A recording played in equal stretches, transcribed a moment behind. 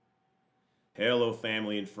Hello,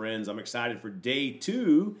 family and friends. I'm excited for day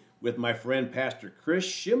 2 with my friend Pastor Chris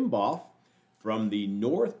Shimboff from the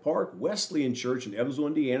North Park Wesleyan Church in Evansville,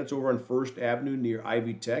 Indiana. It's over on First Avenue near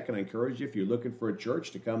Ivy Tech, and I encourage you, if you're looking for a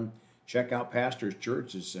church, to come check out Pastor's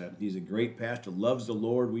church. He's a great pastor, loves the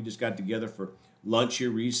Lord. We just got together for lunch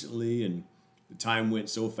here recently, and the time went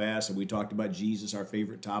so fast, and we talked about Jesus, our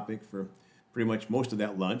favorite topic, for pretty much most of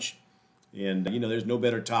that lunch. And, there's no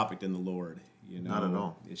better topic than the Lord. Not at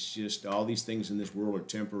all. It's just all these things in this world are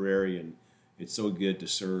temporary, and it's so good to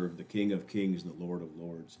serve the King of Kings and the Lord of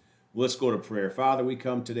Lords. Well, let's go to prayer. Father, we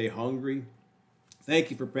come today hungry. Thank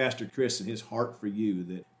you for Pastor Chris and his heart for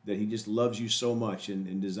you, that he just loves you so much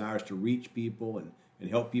and desires to reach people and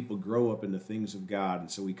help people grow up in the things of God. And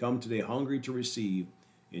so we come today hungry to receive.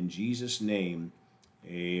 In Jesus' name,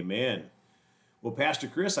 amen. Well, Pastor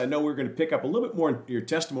Chris, I know we're going to pick up a little bit more in your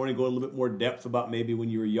testimony, go a little bit more depth about maybe when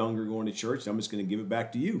you were younger going to church. I'm just going to give it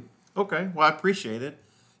back to you. Okay, well, I appreciate it.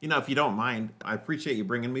 If you don't mind, I appreciate you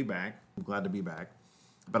bringing me back. I'm glad to be back.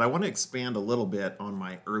 But I want to expand a little bit on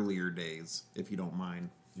my earlier days, if you don't mind.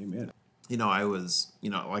 Amen. I was,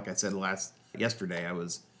 like I said yesterday, I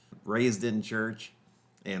was raised in church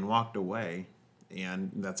and walked away, and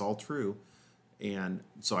that's all true. And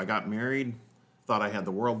so I got married, thought I had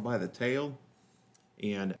the world by the tail,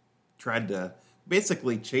 and tried to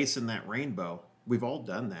basically chasing that rainbow. We've all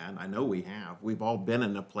done that. I know we have. We've all been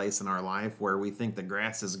in a place in our life where we think the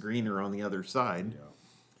grass is greener on the other side.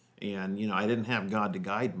 Yeah. And, I didn't have God to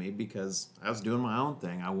guide me because I was doing my own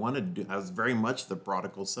thing. I was very much the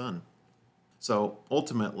prodigal son. So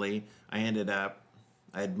ultimately, I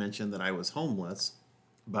had mentioned that I was homeless,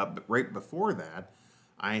 but right before that,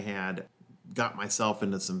 I had got myself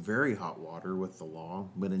into some very hot water with the law.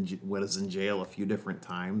 Was in jail a few different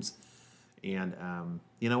times, and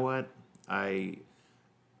you know what? I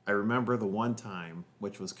remember the one time,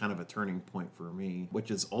 which was kind of a turning point for me,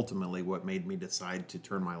 which is ultimately what made me decide to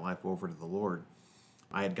turn my life over to the Lord.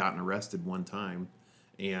 I had gotten arrested one time,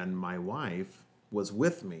 and my wife was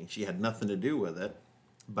with me. She had nothing to do with it,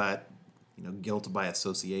 but guilt by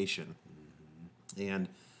association, and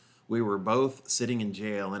we were both sitting in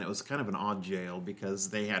jail, and it was kind of an odd jail because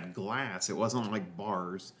they had glass. It wasn't like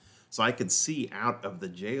bars. So I could see out of the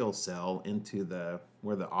jail cell into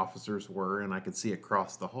where the officers were, and I could see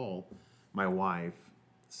across the hall my wife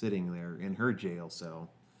sitting there in her jail cell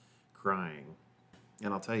crying.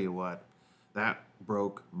 And I'll tell you what, that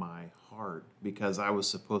broke my heart because I was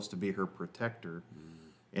supposed to be her protector,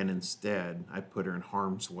 and instead I put her in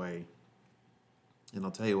harm's way. And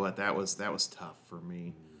I'll tell you what, that was tough for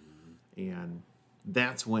me. And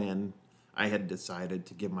that's when I had decided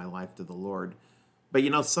to give my life to the Lord. But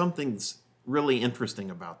something's really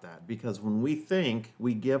interesting about that, because when we think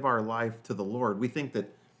we give our life to the Lord, we think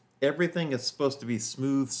that everything is supposed to be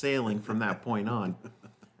smooth sailing from that point on.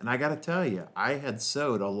 And I got to tell you, I had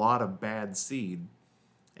sowed a lot of bad seed.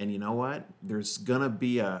 And you know what? There's going to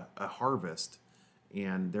be a harvest.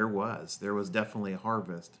 And there was definitely a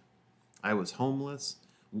harvest. I was homeless.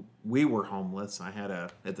 We were homeless.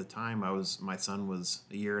 At the time, my son was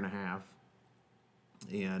a year and a half,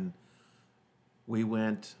 and we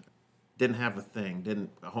didn't have a thing,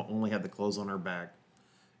 only had the clothes on our back,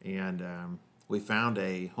 and we found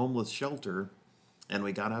a homeless shelter, and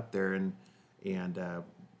we got up there, and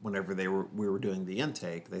whenever we were doing the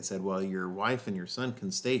intake, they said, well, your wife and your son can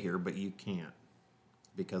stay here, but you can't,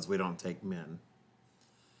 because we don't take men.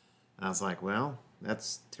 And I was like, well,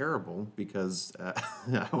 that's terrible because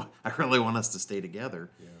I really want us to stay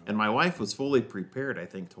together. Yeah. And my wife was fully prepared, I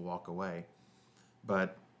think, to walk away.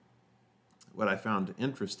 But what I found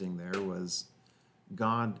interesting there was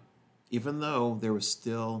God, even though there was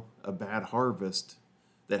still a bad harvest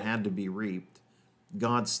that had to be reaped,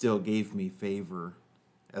 God still gave me favor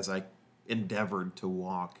as I endeavored to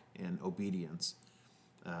walk in obedience.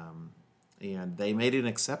 And they made an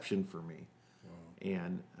exception for me. Wow.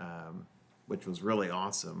 And which was really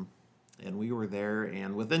awesome. And we were there,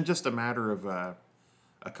 and within just a matter of a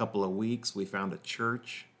couple of weeks, we found a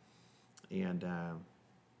church and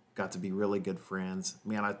got to be really good friends.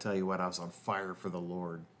 Man, I tell you what, I was on fire for the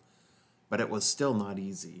Lord. But it was still not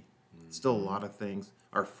easy. Mm-hmm. Still a lot of things.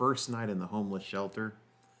 Our first night in the homeless shelter,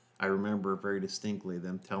 I remember very distinctly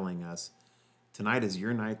them telling us, tonight is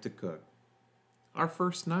your night to cook. Our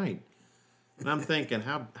first night. And I'm thinking,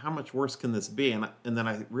 how much worse can this be? And then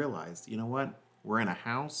I realized, you know what? We're in a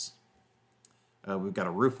house. We've got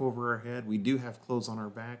a roof over our head. We do have clothes on our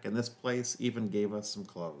back. And this place even gave us some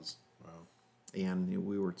clothes. Wow. And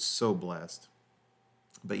we were so blessed.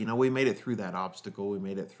 But, we made it through that obstacle. We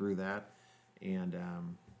made it through that. And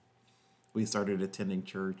we started attending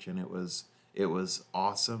church, and it was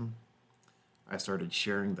awesome. I started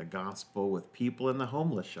sharing the gospel with people in the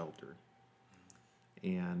homeless shelter.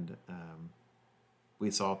 And we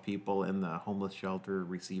saw people in the homeless shelter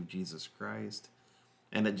receive Jesus Christ.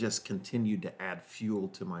 And it just continued to add fuel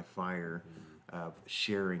to my fire of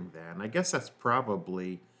sharing that. And I guess that's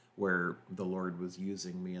probably where the Lord was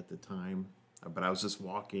using me at the time. But I was just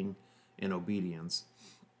walking in obedience.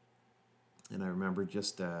 And I remember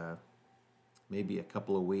just maybe a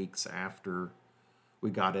couple of weeks after we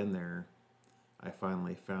got in there, I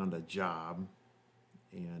finally found a job.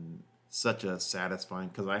 And such a satisfying,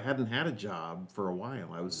 because I hadn't had a job for a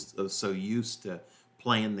while. I was so used to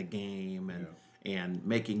playing the game and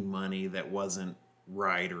making money that wasn't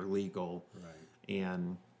right or legal. Right.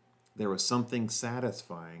 And there was something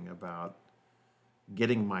satisfying about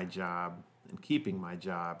getting my job and keeping my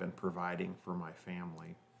job and providing for my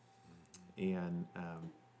family. And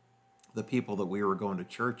the people that we were going to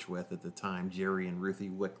church with at the time, Jerry and Ruthie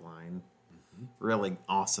Wickline, really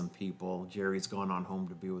awesome people. Jerry's gone on home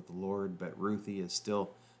to be with the Lord, but Ruthie is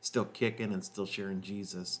still kicking and still sharing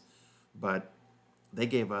Jesus. But they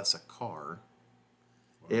gave us a car.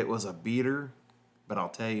 Wow. It was a beater, but I'll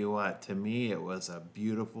tell you what, to me it was a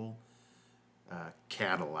beautiful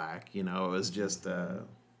Cadillac. You know, it was just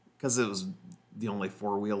because it was the only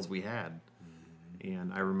four wheels we had.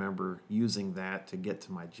 And I remember using that to get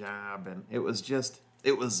to my job, and it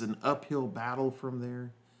was an uphill battle from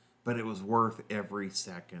there, but it was worth every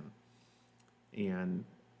second. And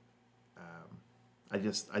I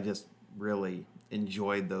just really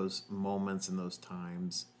enjoyed those moments and those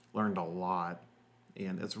times, learned a lot.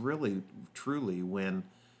 And it's really, truly when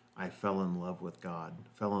I fell in love with God,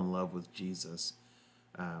 fell in love with Jesus.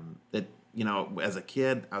 As a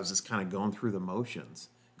kid, I was just kind of going through the motions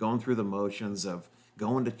of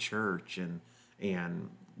going to church and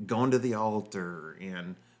going to the altar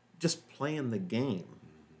and just playing the game.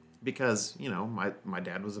 Because, my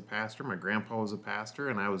dad was a pastor, my grandpa was a pastor,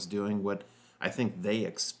 and I was doing what I think they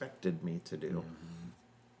expected me to do.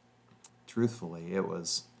 Truthfully,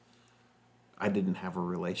 I didn't have a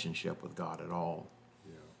relationship with God at all.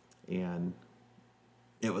 Yeah. And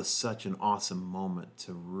it was such an awesome moment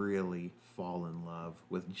to really fall in love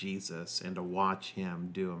with Jesus and to watch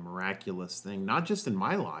him do a miraculous thing, not just in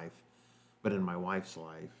my life, but in my wife's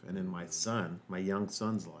life and in my young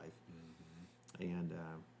son's life. And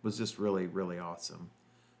was just really, really awesome.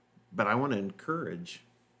 But I want to encourage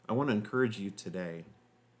you today.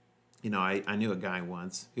 I knew a guy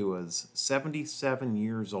once who was 77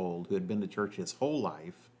 years old, who had been to church his whole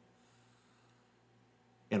life,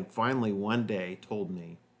 and finally one day told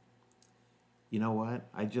me, you know what?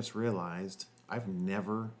 I just realized I've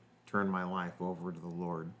never turned my life over to the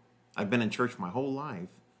Lord. I've been in church my whole life,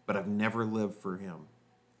 but I've never lived for him.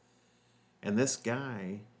 And this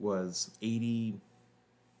guy was 82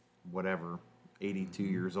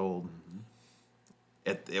 years old.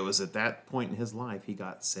 It was at that point in his life he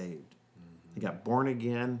got saved. He got born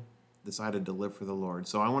again, decided to live for the Lord.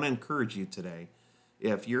 So I want to encourage you today,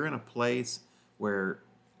 if you're in a place where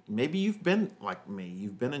maybe you've been like me,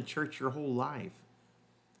 you've been in church your whole life,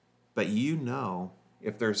 but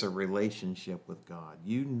if there's a relationship with God,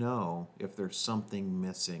 if there's something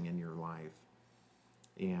missing in your life.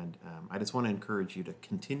 And I just want to encourage you to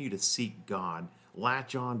continue to seek God,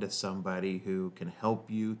 latch on to somebody who can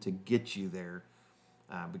help you to get you there,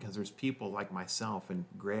 because there's people like myself and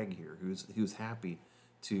Greg here who's happy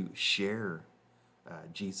to share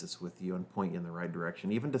Jesus with you and point you in the right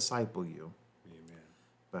direction, even disciple you. Amen.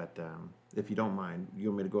 But if you don't mind, you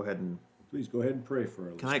want me to go ahead and... Please go ahead and pray for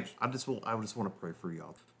our listeners. I just want to pray for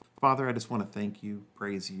y'all. Father, I just want to thank you,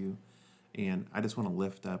 praise you, and I just want to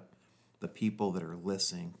lift up the people that are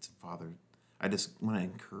listening to Father. I just want to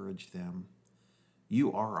encourage them.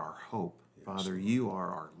 You are our hope, yes, Father. Lord. You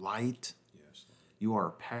are our light. Yes, Lord. You are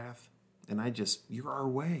our path, and you're our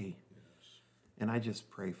way. Yes. And I just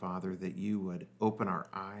pray, Father, that you would open our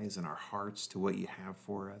eyes and our hearts to what you have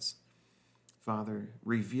for us. Father,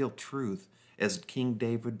 reveal truth. As King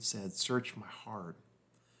David said, search my heart.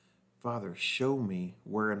 Father, show me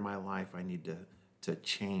where in my life I need to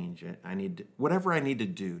change. Whatever I need to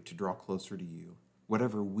do to draw closer to you,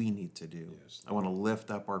 whatever we need to do. Yes, I want to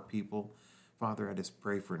lift up our people. Father, I just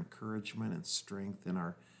pray for encouragement and strength in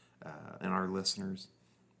our listeners.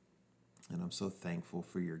 And I'm so thankful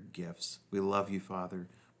for your gifts. We love you, Father.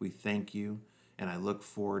 We thank you, and I look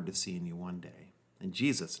forward to seeing you one day. In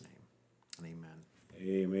Jesus' name, and amen.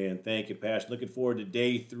 Amen. Thank you, Pastor. Looking forward to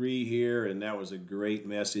day 3 here, and that was a great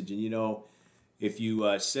message. And if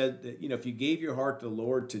you said that, if you gave your heart to the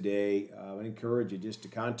Lord today, I encourage you just to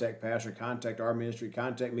contact Pastor, contact our ministry,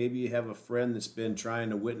 maybe you have a friend that's been trying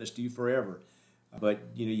to witness to you forever. But,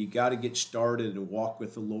 you got to get started and walk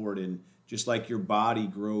with the Lord. And just like your body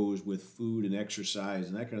grows with food and exercise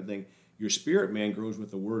and that kind of thing, your spirit man grows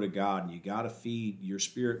with the Word of God. And you got to feed your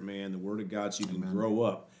spirit man the Word of God so you can grow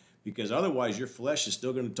up. Because otherwise your flesh is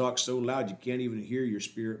still going to talk so loud you can't even hear your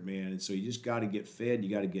spirit man. And so you just got to get fed. You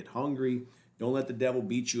got to get hungry. Don't let the devil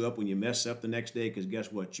beat you up when you mess up the next day, because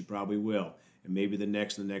guess what? You probably will. And maybe the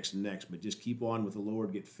next. But just keep on with the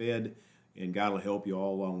Lord, get fed, and God will help you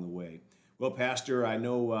all along the way. Well, Pastor, I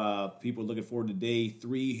know people are looking forward to day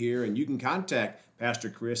 3 here, and you can contact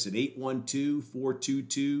Pastor Chris at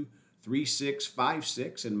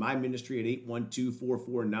 812-422-3656 and my ministry at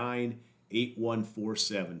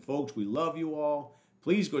 812-449-8147. Folks, we love you all.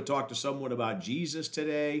 Please go talk to someone about Jesus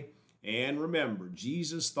today. And remember,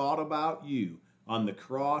 Jesus thought about you on the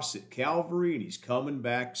cross at Calvary, and he's coming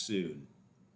back soon.